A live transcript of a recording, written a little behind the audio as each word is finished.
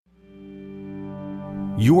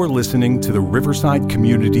You are listening to the Riverside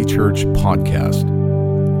Community Church podcast.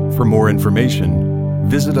 For more information,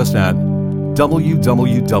 visit us at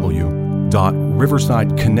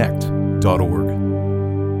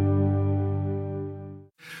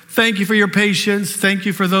www.riversideconnect.org. Thank you for your patience. Thank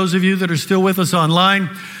you for those of you that are still with us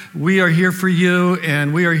online. We are here for you,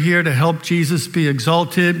 and we are here to help Jesus be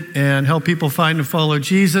exalted and help people find and follow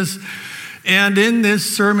Jesus. And in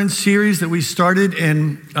this sermon series that we started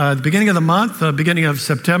in the beginning of the month, beginning of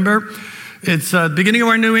September, it's the beginning of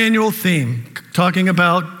our new annual theme, talking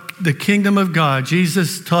about the kingdom of God.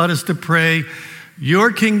 Jesus taught us to pray,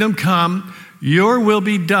 your kingdom come, your will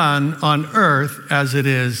be done on earth as it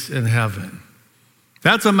is in heaven.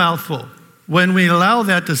 That's a mouthful. When we allow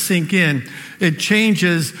that to sink in, it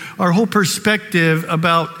changes our whole perspective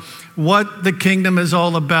about what the kingdom is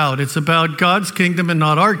all about. It's about God's kingdom and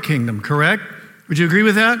not our kingdom, correct? Would you agree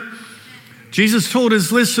with that? Jesus told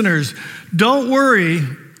his listeners, don't worry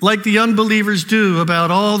like the unbelievers do about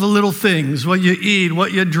all the little things, what you eat,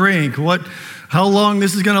 what you drink, how long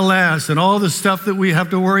this is going to last, and all the stuff that we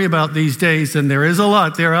have to worry about these days. And there is a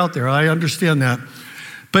lot there out there. I understand that.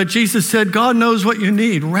 But Jesus said, God knows what you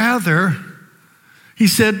need. Rather, he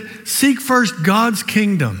said, seek first God's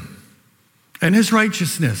kingdom and his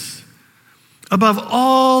righteousness above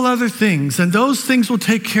all other things, and those things will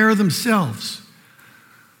take care of themselves.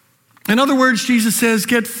 In other words, Jesus says,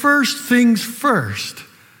 get first things first.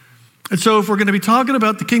 And so if we're going to be talking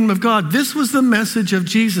about the kingdom of God, this was the message of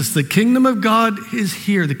Jesus. The kingdom of God is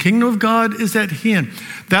here. The kingdom of God is at hand.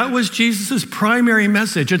 That was Jesus' primary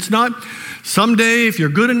message. It's not someday, if you're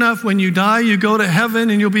good enough, when you die, you go to heaven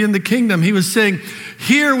and you'll be in the kingdom. He was saying,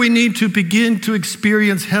 here we need to begin to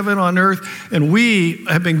experience heaven on earth. And we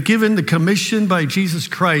have been given the commission by Jesus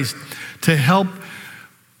Christ to help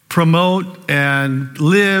promote and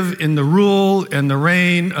live in the rule and the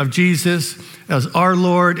reign of Jesus as our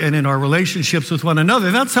Lord and in our relationships with one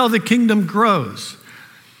another. That's how the kingdom grows.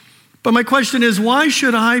 But my question is, why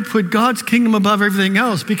should I put God's kingdom above everything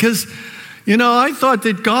else? Because, I thought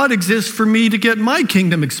that God exists for me to get my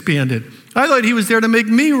kingdom expanded. I thought he was there to make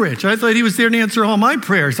me rich. I thought he was there to answer all my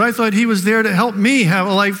prayers. I thought he was there to help me have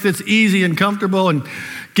a life that's easy and comfortable and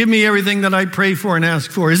give me everything that I pray for and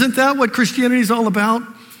ask for. Isn't that what Christianity is all about?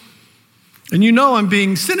 And I'm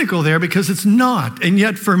being cynical there because it's not. And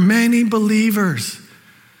yet for many believers,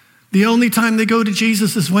 the only time they go to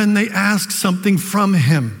Jesus is when they ask something from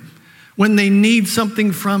him, when they need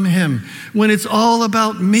something from him, when it's all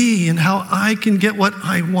about me and how I can get what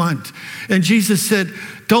I want. And Jesus said,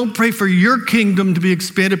 don't pray for your kingdom to be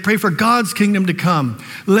expanded, pray for God's kingdom to come.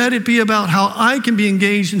 Let it be about how I can be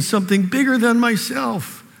engaged in something bigger than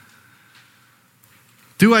myself.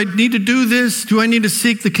 Do I need to do this? Do I need to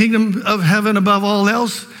seek the kingdom of heaven above all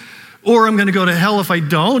else? Or I'm going to go to hell if I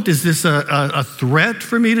don't? Is this a threat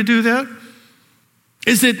for me to do that?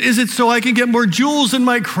 Is it so I can get more jewels in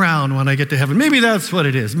my crown when I get to heaven? Maybe that's what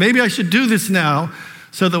it is. Maybe I should do this now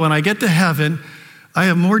so that when I get to heaven, I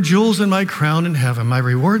have more jewels in my crown in heaven. My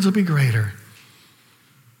rewards will be greater.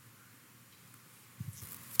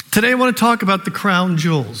 Today I want to talk about the crown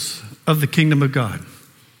jewels of the kingdom of God.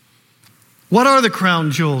 What are the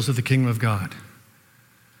crown jewels of the kingdom of God?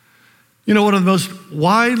 One of the most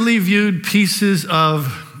widely viewed pieces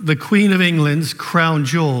of the Queen of England's crown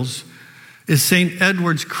jewels is St.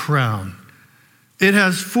 Edward's crown. It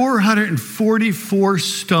has 444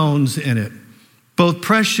 stones in it, both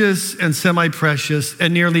precious and semi-precious,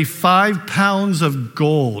 and nearly 5 pounds of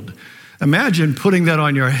gold. Imagine putting that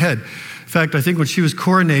on your head. In fact, I think when she was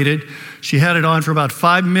coronated, she had it on for about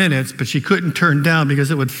 5 minutes, but she couldn't turn down because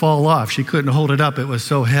it would fall off. She couldn't hold it up. It was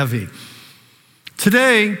so heavy.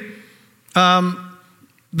 Today,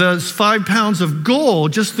 those 5 pounds of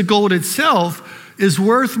gold, just the gold itself, is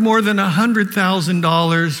worth more than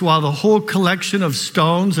 $100,000, while the whole collection of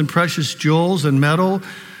stones and precious jewels and metal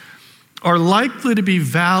are likely to be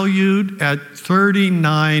valued at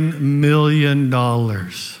 $39 million.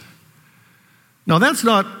 Now, that's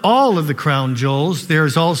not all of the crown jewels.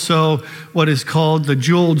 There's also what is called the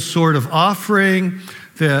jeweled sword of offering.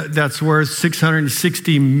 That's worth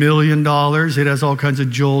 $660 million. It has all kinds of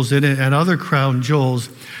jewels in it and other crown jewels.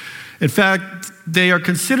 In fact, they are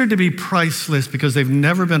considered to be priceless because they've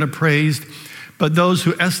never been appraised. But those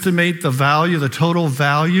who estimate the total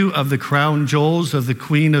value of the crown jewels of the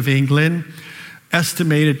Queen of England,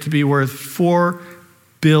 estimate it to be worth $4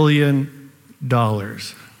 billion.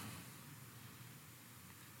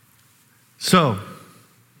 So,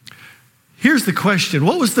 here's the question.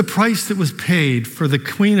 What was the price that was paid for the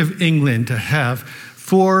Queen of England to have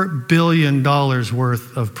 $4 billion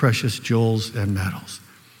worth of precious jewels and metals?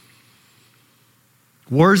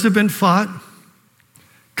 Wars have been fought.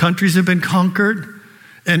 Countries have been conquered.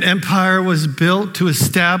 An empire was built to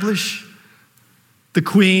establish the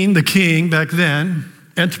queen, the king back then,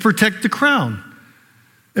 and to protect the crown.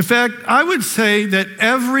 In fact, I would say that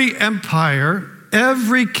every empire,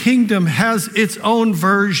 every kingdom has its own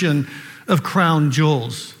version of crown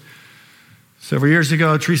jewels. Several years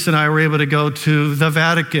ago, Teresa and I were able to go to the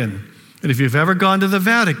Vatican. And if you've ever gone to the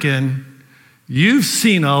Vatican, you've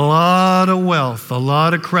seen a lot of wealth, a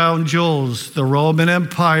lot of crown jewels. The Roman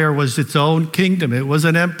Empire was its own kingdom. It was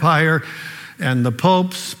an empire. And the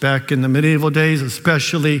popes, back in the medieval days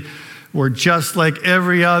especially, were just like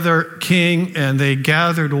every other king, and they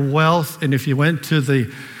gathered wealth. And if you went to the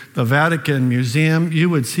Vatican Museum, you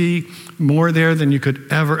would see more there than you could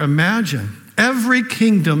ever imagine. Every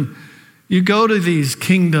kingdom, you go to these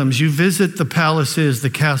kingdoms, you visit the palaces, the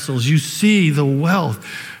castles, you see the wealth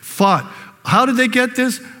fought. How did they get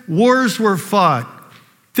this? Wars were fought.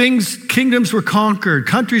 Kingdoms were conquered,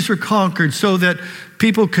 countries were conquered so that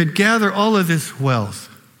people could gather all of this wealth.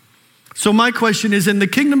 So my question is, in the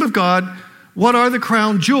kingdom of God, what are the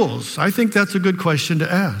crown jewels? I think that's a good question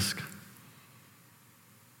to ask.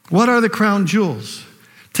 What are the crown jewels?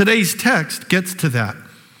 Today's text gets to that.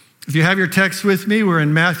 If you have your text with me, we're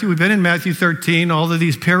in Matthew. We've been in Matthew 13. All of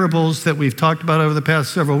these parables that we've talked about over the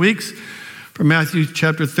past several weeks, from Matthew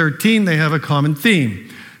chapter 13, they have a common theme.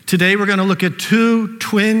 Today we're going to look at two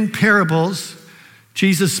twin parables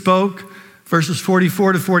Jesus spoke, verses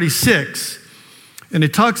 44 to 46. And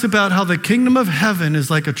it talks about how the kingdom of heaven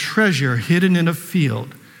is like a treasure hidden in a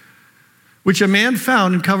field, which a man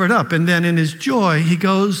found and covered up. And then in his joy, he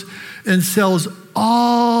goes and sells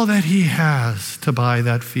all that he has to buy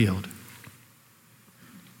that field.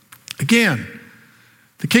 Again,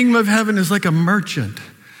 the kingdom of heaven is like a merchant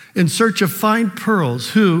in search of fine pearls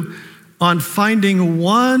who, on finding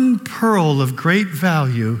one pearl of great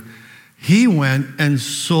value, he went and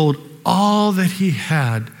sold all that he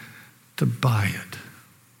had to buy it.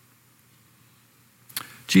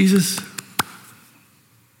 Jesus,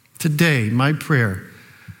 today my prayer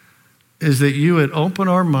is that you would open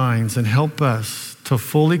our minds and help us to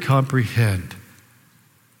fully comprehend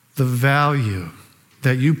the value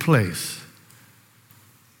that you place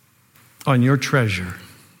on your treasure,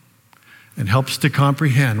 and help us to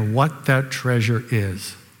comprehend what that treasure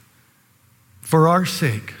is. For our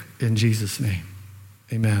sake, in Jesus' name,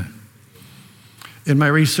 amen. In my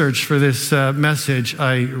research for this message,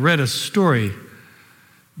 I read a story.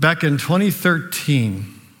 Back in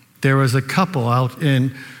 2013, there was a couple out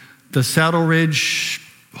in the Saddle Ridge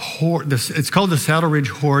Hoard. It's called the Saddle Ridge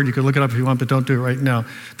Hoard. You can look it up if you want, but don't do it right now.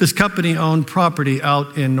 This company owned property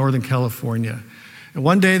out in Northern California. And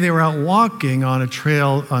one day they were out walking on a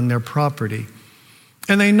trail on their property,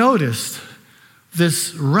 and they noticed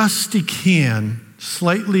this rusty can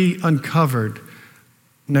slightly uncovered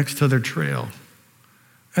next to their trail.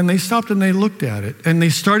 And they stopped and they looked at it, and they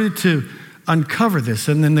started to uncover this,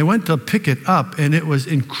 and then they went to pick it up, and it was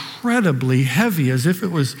incredibly heavy, as if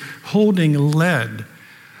it was holding lead.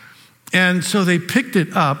 And so they picked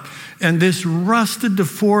it up, and this rusted,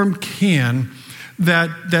 deformed can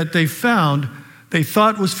that they found, they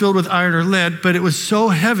thought was filled with iron or lead, but it was so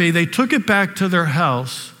heavy, they took it back to their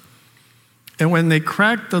house, and when they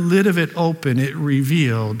cracked the lid of it open, it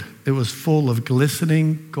revealed it was full of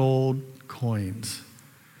glistening gold coins.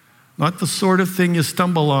 Not the sort of thing you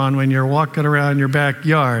stumble on when you're walking around your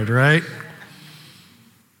backyard, right?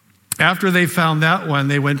 After they found that one,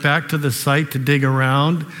 they went back to the site to dig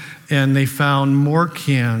around, and they found more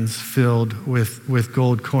cans filled with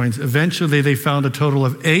gold coins. Eventually, they found a total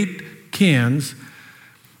of 8 cans,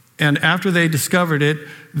 and after they discovered it,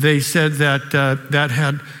 they said that that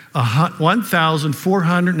had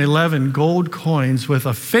 1,411 gold coins with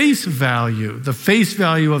a face value. The face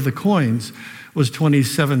value of the coins was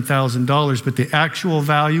 $27,000, but the actual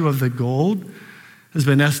value of the gold has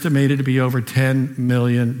been estimated to be over $10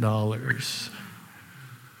 million.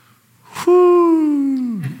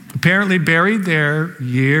 Whew. Apparently buried there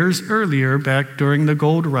years earlier, back during the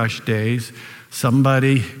gold rush days,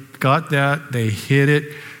 somebody got that, they hid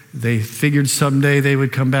it, they figured someday they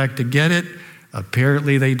would come back to get it.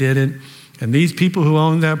 Apparently they didn't. And these people who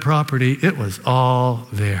owned that property, it was all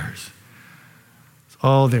theirs. It's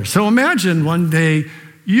all theirs. So imagine one day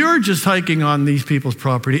you're just hiking on these people's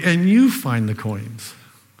property and you find the coins.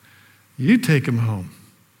 You take them home.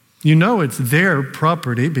 You know it's their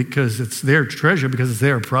property because it's their treasure, because it's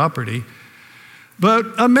their property. But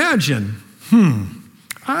imagine,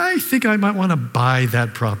 I think I might want to buy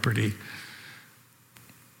that property.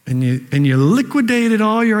 And you liquidated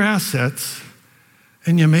all your assets,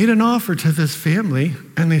 And you made an offer to this family,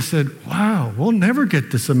 and they said, wow, we'll never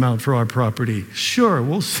get this amount for our property. Sure,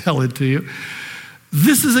 we'll sell it to you.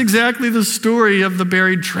 This is exactly the story of the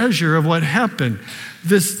buried treasure of what happened.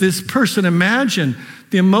 This person, imagine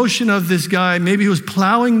the emotion of this guy. Maybe he was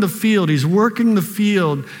plowing the field, he's working the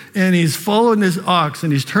field, and he's following this ox,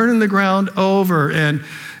 and he's turning the ground over, and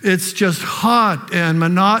it's just hot and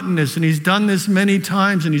monotonous, and he's done this many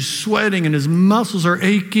times, and he's sweating, and his muscles are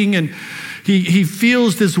aching, and he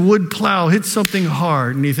feels this wood plow hit something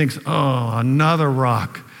hard, and he thinks, oh, another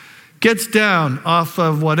rock. Gets down off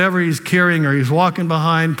of whatever he's carrying, or he's walking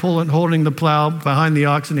behind, holding the plow behind the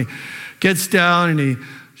ox, and he gets down and he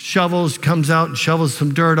comes out and shovels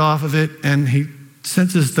some dirt off of it, and he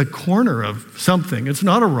senses the corner of something. It's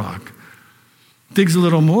not a rock. Digs a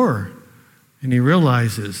little more, and he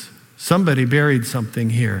realizes somebody buried something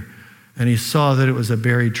here, and he saw that it was a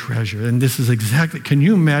buried treasure. And this is exactly, can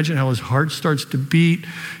you imagine how his heart starts to beat?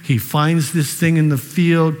 He finds this thing in the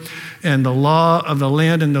field, and the law of the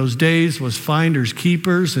land in those days was finders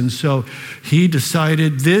keepers. And so he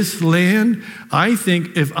decided, this land, I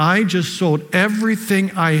think if I just sold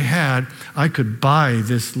everything I had, I could buy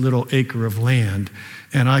this little acre of land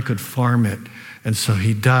and I could farm it. And so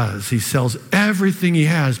he does. He sells everything he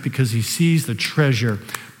has because he sees the treasure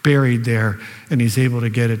buried there, and he's able to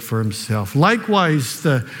get it for himself. Likewise,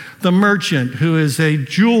 the merchant who is a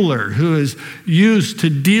jeweler, who is used to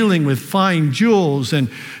dealing with fine jewels, and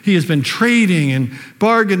he has been trading and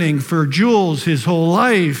bargaining for jewels his whole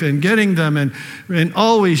life and getting them and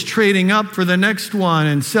always trading up for the next one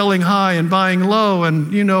and selling high and buying low.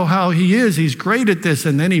 And you know how he is. He's great at this.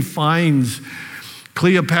 And then he finds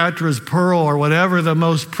Cleopatra's pearl, or whatever the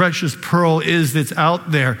most precious pearl is that's out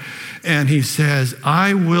there. And he says,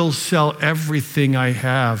 I will sell everything I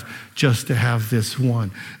have just to have this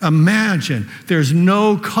one. Imagine, there's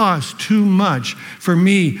no cost too much for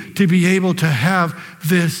me to be able to have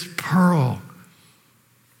this pearl.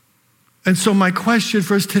 And so my question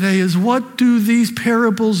for us today is, what do these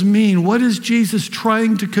parables mean? What is Jesus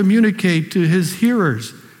trying to communicate to his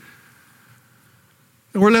hearers?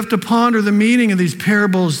 And we're left to ponder the meaning of these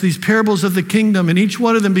parables of the kingdom. And each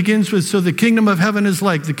one of them begins with, so the kingdom of heaven is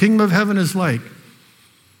like, the kingdom of heaven is like.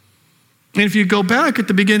 And if you go back at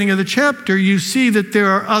the beginning of the chapter, you see that there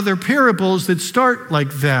are other parables that start like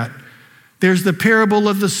that. There's the parable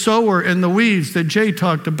of the sower and the weeds that Jay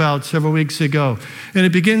talked about several weeks ago. And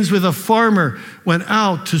it begins with a farmer went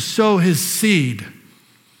out to sow his seed.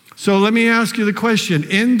 So let me ask you the question,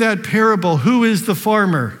 in that parable, who is the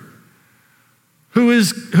farmer? What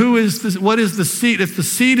is the seed? If the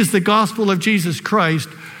seed is the gospel of Jesus Christ,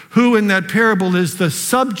 who in that parable is the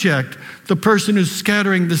subject, the person who's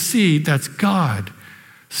scattering the seed? That's God,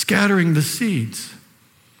 scattering the seeds.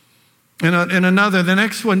 And the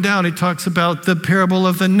next one down, he talks about the parable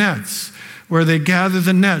of the nets, where they gather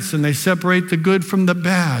the nets and they separate the good from the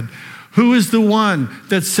bad. Who is the one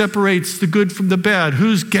that separates the good from the bad?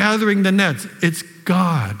 Who's gathering the nets? It's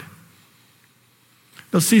God.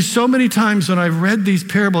 Now, see, so many times when I've read these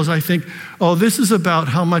parables, I think, oh, this is about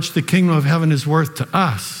how much the kingdom of heaven is worth to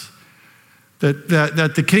us.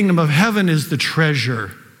 That the kingdom of heaven is the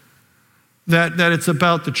treasure. That it's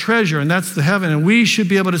about the treasure, and that's the heaven. And we should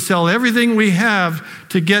be able to sell everything we have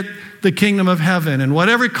to get the kingdom of heaven. And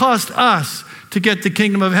whatever it costs us to get the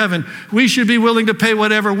kingdom of heaven, we should be willing to pay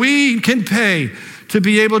whatever we can pay to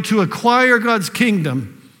be able to acquire God's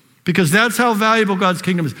kingdom. Because that's how valuable God's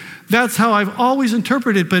kingdom is. That's how I've always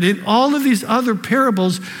interpreted it. But in all of these other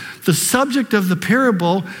parables, the subject of the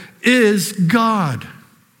parable is God.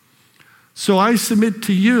 So I submit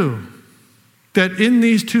to you that in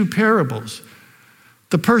these two parables,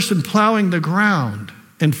 the person plowing the ground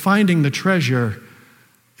and finding the treasure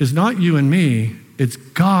is not you and me, it's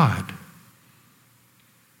God.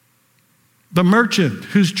 The merchant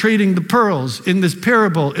who's trading the pearls in this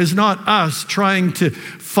parable is not us trying to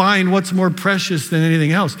find what's more precious than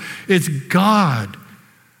anything else. It's God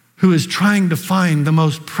who is trying to find the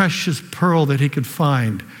most precious pearl that he could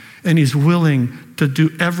find. And he's willing to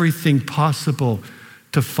do everything possible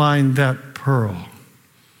to find that pearl.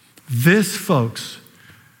 This, folks,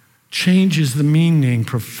 changes the meaning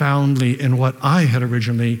profoundly in what I had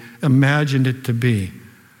originally imagined it to be.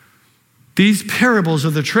 These parables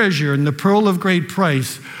of the treasure and the pearl of great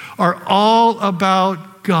price are all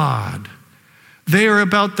about God. They are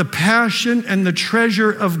about the passion and the treasure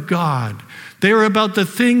of God. They are about the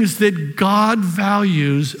things that God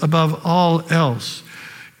values above all else.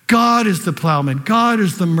 God is the plowman. God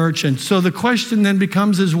is the merchant. So the question then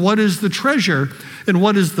becomes is, what is the treasure and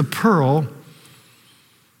what is the pearl?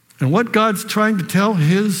 And what God's trying to tell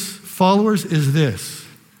his followers is this,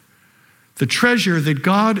 The treasure that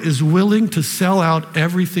God is willing to sell out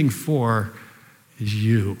everything for is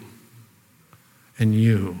you and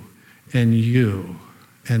you and you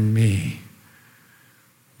and me.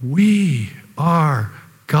 We are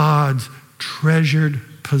God's treasured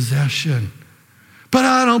possession. But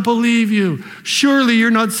I don't believe you. Surely you're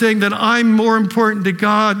not saying that I'm more important to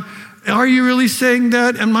God. Are you really saying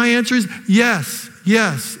that? And my answer is yes,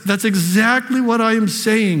 yes. That's exactly what I am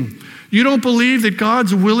saying. You don't believe that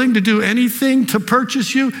God's willing to do anything to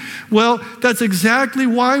purchase you? Well, that's exactly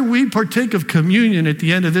why we partake of communion at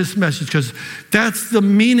the end of this message, because that's the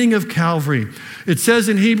meaning of Calvary. It says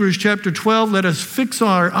in Hebrews chapter 12, let us fix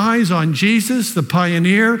our eyes on Jesus, the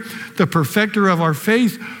pioneer, the perfecter of our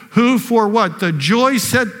faith, who for what? The joy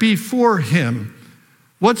set before him.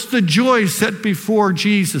 What's the joy set before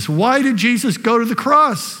Jesus? Why did Jesus go to the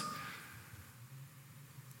cross?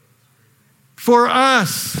 For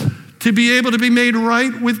us to be able to be made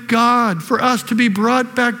right with God, for us to be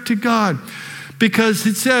brought back to God. Because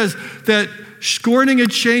it says that scorning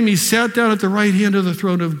its shame, he sat down at the right hand of the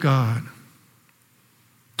throne of God.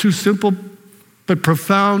 Two simple but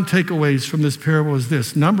profound takeaways from this parable is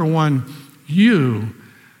this. Number one, you,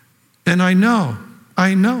 and I know,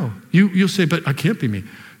 you'll say, but I can't be me.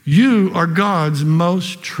 You are God's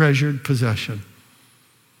most treasured possession.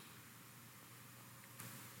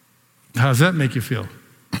 How does that make you feel?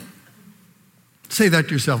 Say that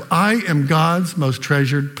to yourself. I am God's most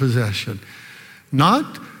treasured possession.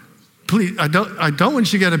 Not, please, I don't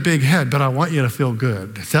want you to get a big head, but I want you to feel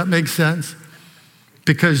good. Does that make sense?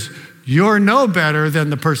 Because you're no better than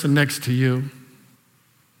the person next to you.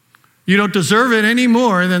 You don't deserve it any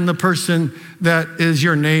more than the person that is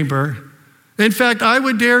your neighbor. In fact, I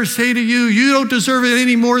would dare say to you, you don't deserve it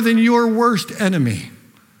any more than your worst enemy.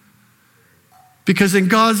 Because in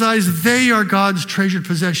God's eyes, they are God's treasured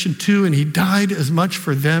possession too, and he died as much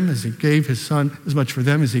for them as he gave his son, as much for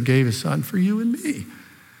them as he gave his son for you and me.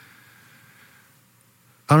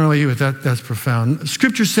 I don't know about you, but that's profound.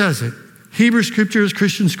 Scripture says it. Hebrew scriptures,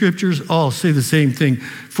 Christian scriptures, all say the same thing.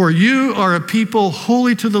 For you are a people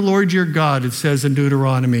holy to the Lord your God, it says in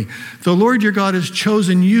Deuteronomy. The Lord your God has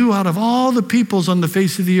chosen you out of all the peoples on the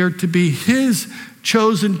face of the earth to be his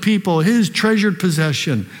chosen people, his treasured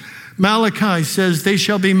possession. Malachi says, they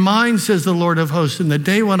shall be mine, says the Lord of hosts, in the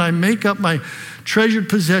day when I make up my treasured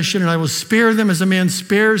possession, and I will spare them as a man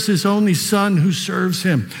spares his only son who serves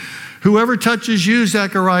him. Whoever touches you,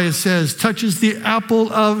 Zechariah says, touches the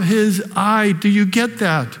apple of his eye. Do you get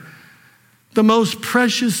that? The most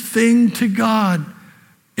precious thing to God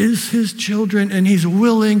is his children, and he's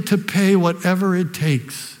willing to pay whatever it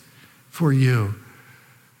takes for you.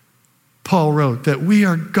 Paul wrote that we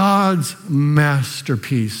are God's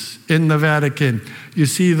masterpiece. In the Vatican, you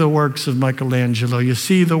see the works of Michelangelo. You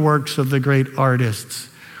see the works of the great artists.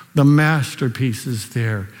 The masterpieces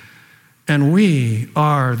there. And we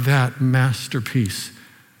are that masterpiece.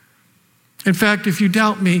 In fact, if you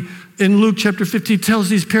doubt me, in Luke chapter 15, he tells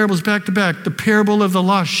these parables back to back. The parable of the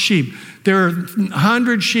lost sheep. There are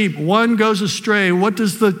 100 sheep. One goes astray. What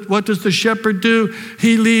does the shepherd do?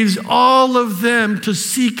 He leaves all of them to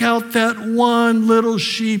seek out that one little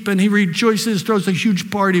sheep, and he rejoices, throws a huge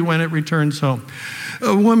party when it returns home.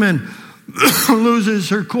 A woman loses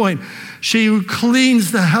her coin. She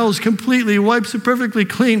cleans the house completely, wipes it perfectly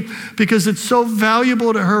clean because it's so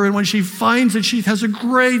valuable to her. And when she finds it, she has a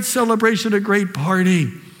great celebration, a great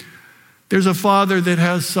party. There's a father that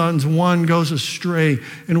has sons. One goes astray.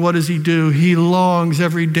 And what does he do? He longs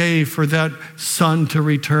every day for that son to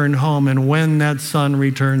return home. And when that son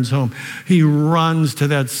returns home, he runs to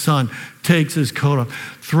that son, takes his coat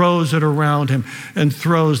off, throws it around him, and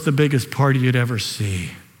throws the biggest party you'd ever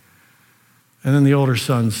see. And then the older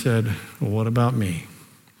son said, well, what about me?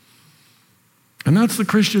 And that's the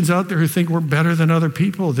Christians out there who think we're better than other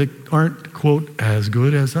people that aren't, quote, as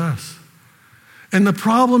good as us. And the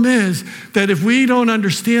problem is that if we don't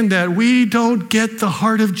understand that, we don't get the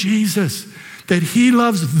heart of Jesus, that he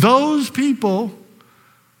loves those people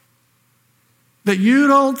that you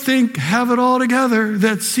don't think have it all together,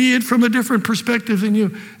 that see it from a different perspective than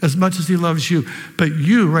you, as much as he loves you. But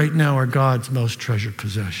you right now are God's most treasured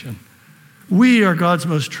possession. We are God's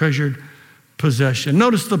most treasured possession.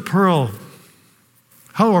 Notice the pearl.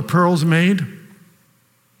 How are pearls made?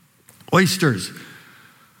 Oysters.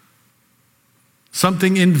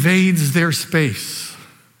 Something invades their space.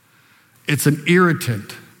 It's an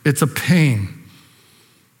irritant. It's a pain.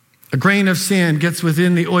 A grain of sand gets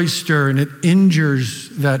within the oyster and it injures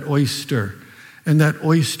that oyster. And that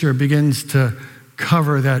oyster begins to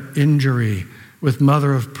cover that injury with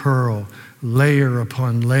mother of pearl, layer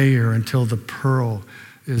upon layer until the pearl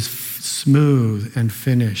is smooth and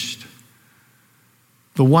finished.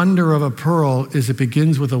 The wonder of a pearl is it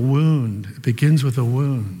begins with a wound. It begins with a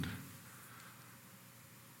wound.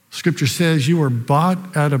 Scripture says you were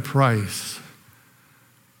bought at a price.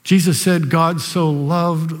 Jesus said God so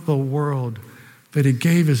loved the world that he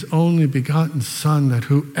gave his only begotten Son, that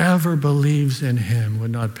whoever believes in him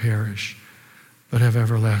would not perish, but have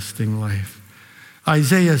everlasting life.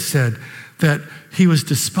 Isaiah said that he was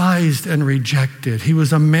despised and rejected. He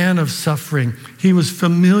was a man of suffering. He was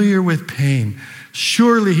familiar with pain.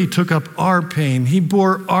 Surely he took up our pain. He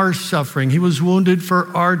bore our suffering. He was wounded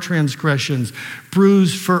for our transgressions,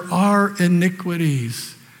 bruised for our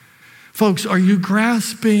iniquities. Folks, are you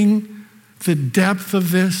grasping the depth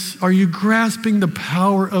of this? Are you grasping the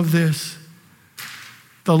power of this?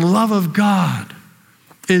 The love of God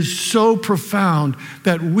is so profound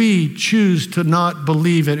that we choose to not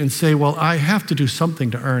believe it and say, well, I have to do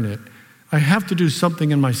something to earn it. I have to do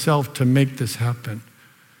something in myself to make this happen.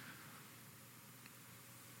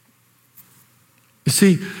 You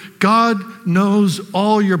see, God knows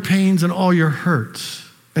all your pains and all your hurts.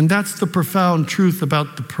 And that's the profound truth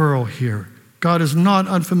about the pearl here. God is not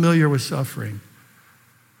unfamiliar with suffering.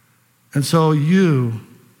 And so you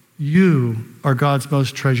are God's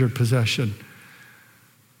most treasured possession.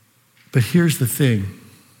 But here's the thing.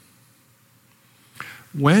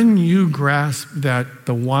 When you grasp that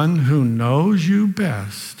the one who knows you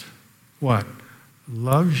best, what?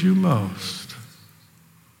 Loves you most,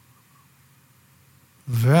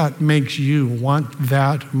 that makes you want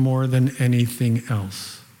that more than anything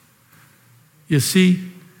else. You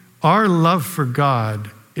see, our love for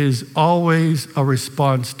God is always a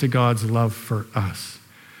response to God's love for us.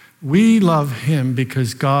 We love him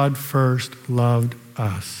because God first loved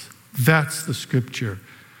us. That's the scripture.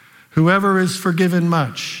 Whoever is forgiven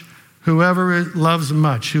much, whoever loves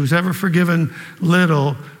much, who's ever forgiven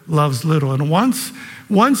little, loves little. And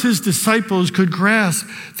once his disciples could grasp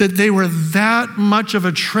that they were that much of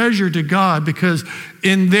a treasure to God, because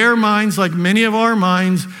in their minds, like many of our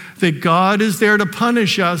minds, that God is there to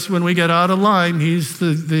punish us when we get out of line. He's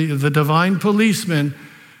the divine policeman,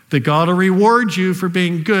 that God will reward you for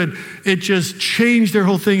being good. It just changed their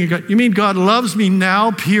whole thing. You mean God loves me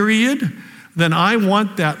now, period? Then I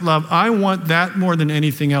want that love. I want that more than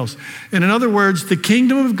anything else. And in other words, the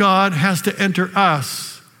kingdom of God has to enter us.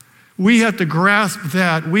 We have to grasp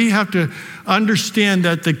that. We have to understand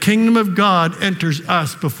that the kingdom of God enters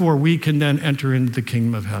us before we can then enter into the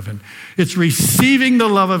kingdom of heaven. It's receiving the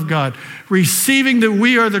love of God, receiving that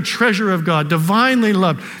we are the treasure of God, divinely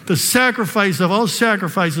loved. The sacrifice of all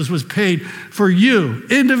sacrifices was paid for you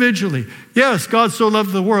individually. Yes, God so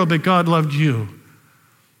loved the world, but God loved you.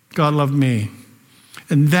 God loved me.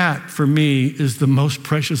 And that, for me, is the most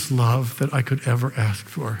precious love that I could ever ask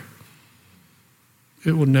for.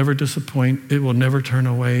 It will never disappoint. It will never turn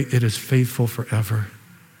away. It is faithful forever.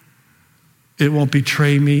 It won't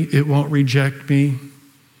betray me. It won't reject me.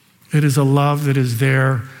 It is a love that is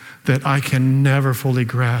there that I can never fully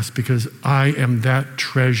grasp, because I am that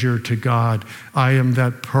treasure to God. I am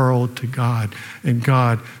that pearl to God. And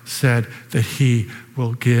God said that he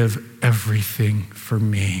will give everything for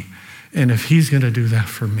me. And if he's going to do that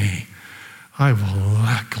for me, I will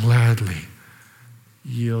gladly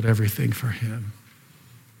yield everything for him.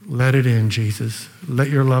 Let it in, Jesus. Let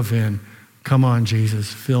your love in. Come on,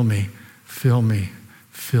 Jesus. Fill me, fill me,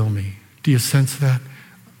 fill me. Do you sense that?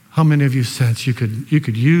 How many of you sense you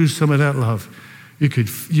could use some of that love? You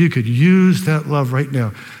could use that love right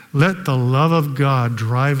now. Let the love of God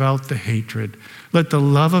drive out the hatred. Let the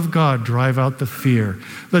love of God drive out the fear.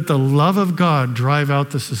 Let the love of God drive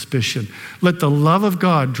out the suspicion. Let the love of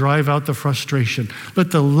God drive out the frustration.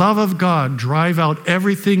 Let the love of God drive out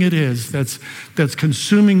everything it is that's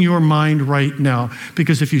consuming your mind right now.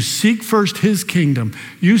 Because if you seek first his kingdom,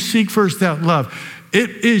 you seek first that love, it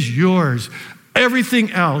is yours.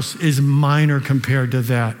 Everything else is minor compared to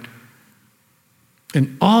that.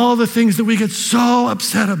 And all the things that we get so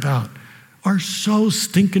upset about are so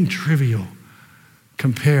stinking trivial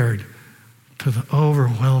compared to the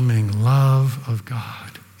overwhelming love of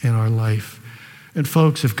God in our life. And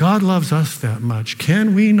folks, if God loves us that much,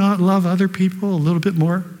 can we not love other people a little bit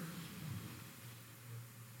more?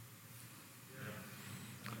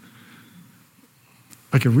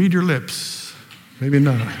 I can read your lips. Maybe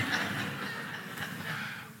not.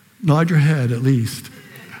 Nod your head at least.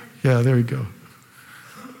 Yeah, there you go.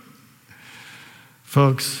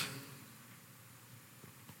 Folks,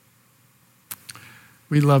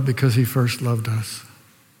 we love because he first loved us.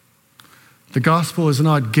 The gospel is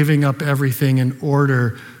not giving up everything in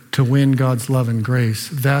order to win God's love and grace.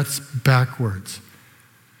 That's backwards.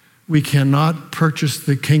 We cannot purchase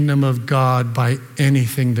the kingdom of God by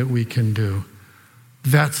anything that we can do.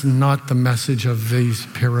 That's not the message of these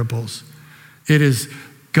parables. It is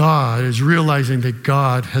God is realizing that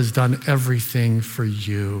God has done everything for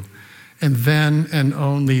you. And then and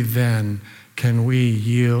only then can we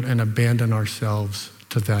yield and abandon ourselves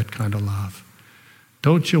to that kind of love.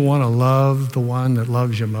 Don't you want to love the one that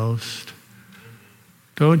loves you most?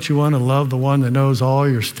 Don't you want to love the one that knows all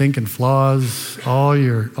your stinking flaws, all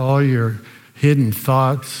your hidden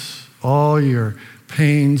thoughts, all your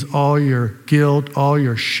pains, all your guilt, all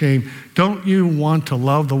your shame? Don't you want to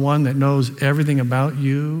love the one that knows everything about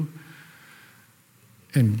you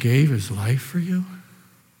and gave his life for you?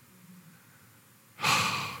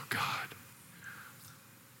 Oh, God.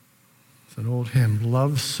 It's an old hymn.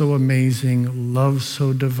 Love so amazing, love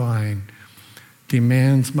so divine,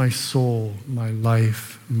 demands my soul, my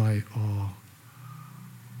life, my all.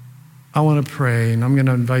 I want to pray, and I'm going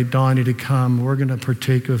to invite Donnie to come. We're going to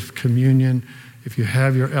partake of communion. If you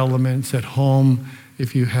have your elements at home,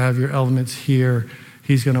 if you have your elements here,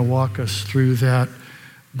 he's going to walk us through that.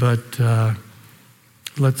 But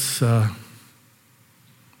let's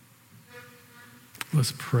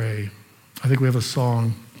pray. I think we have a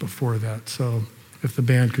song before that. So if the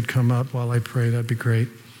band could come up while I pray, that'd be great.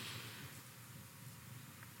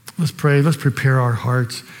 Let's pray. Let's prepare our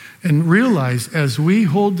hearts and realize as we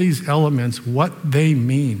hold these elements what they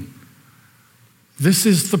mean. This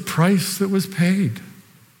is the price that was paid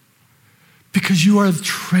because you are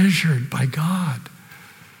treasured by God.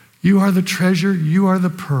 You are the treasure. You are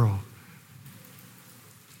the pearl.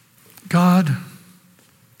 God,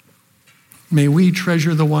 may we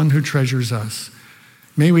treasure the one who treasures us.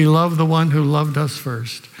 May we love the one who loved us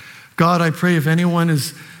first. God, I pray if anyone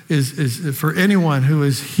is for anyone who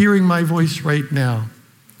is hearing my voice right now,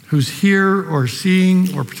 who's here or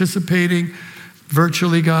seeing or participating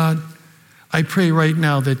virtually, God, I pray right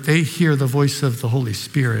now that they hear the voice of the Holy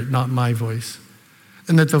Spirit, not my voice.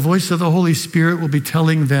 And that the voice of the Holy Spirit will be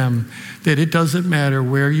telling them that it doesn't matter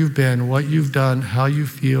where you've been, what you've done, how you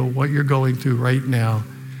feel, what you're going through right now.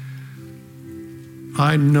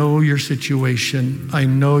 I know your situation. I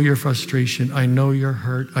know your frustration. I know your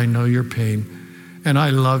hurt. I know your pain. And I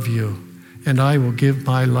love you. And I will give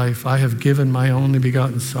my life. I have given my only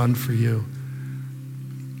begotten Son for you.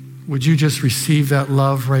 Would you just receive that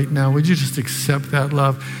love right now? Would you just accept that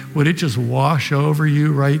love? Would it just wash over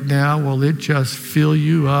you right now? Will it just fill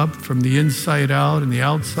you up from the inside out and the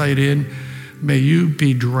outside in? May you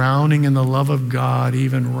be drowning in the love of God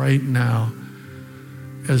even right now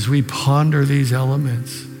as we ponder these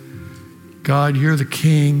elements. God, you're the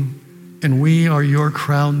King, and we are your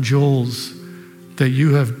crown jewels that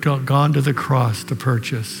you have gone to the cross to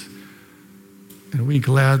purchase. And we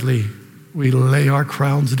lay our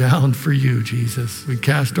crowns down for you, Jesus. We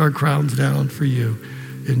cast our crowns down for you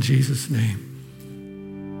in Jesus' name.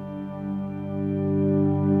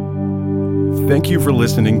 Thank you for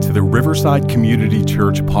listening to the Riverside Community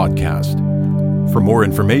Church podcast. For more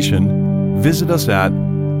information, visit us at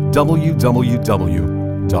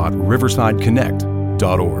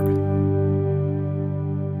www.riversideconnect.org.